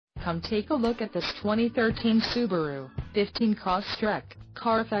Come take a look at this 2013 Subaru 15 Crosstrek.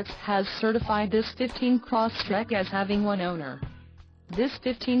 Carfax has certified this 15 Crosstrek as having one owner. This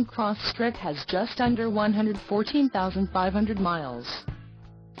 15 Crosstrek has just under 114,500 miles.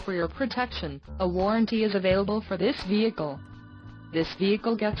 For your protection, a warranty is available for this vehicle. This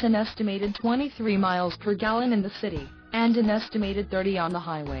vehicle gets an estimated 23 miles per gallon in the city, and an estimated 30 on the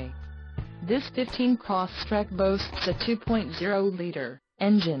highway. This 15 Crosstrek boasts a 2.0-liter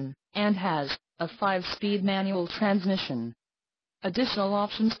engine, and has a 5-speed manual transmission. Additional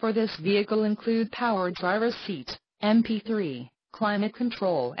options for this vehicle include power driver's seat, MP3, climate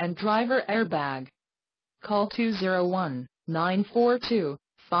control and driver airbag. Call 201-942-5292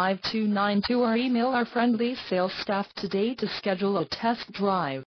 or email our friendly sales staff today to schedule a test drive.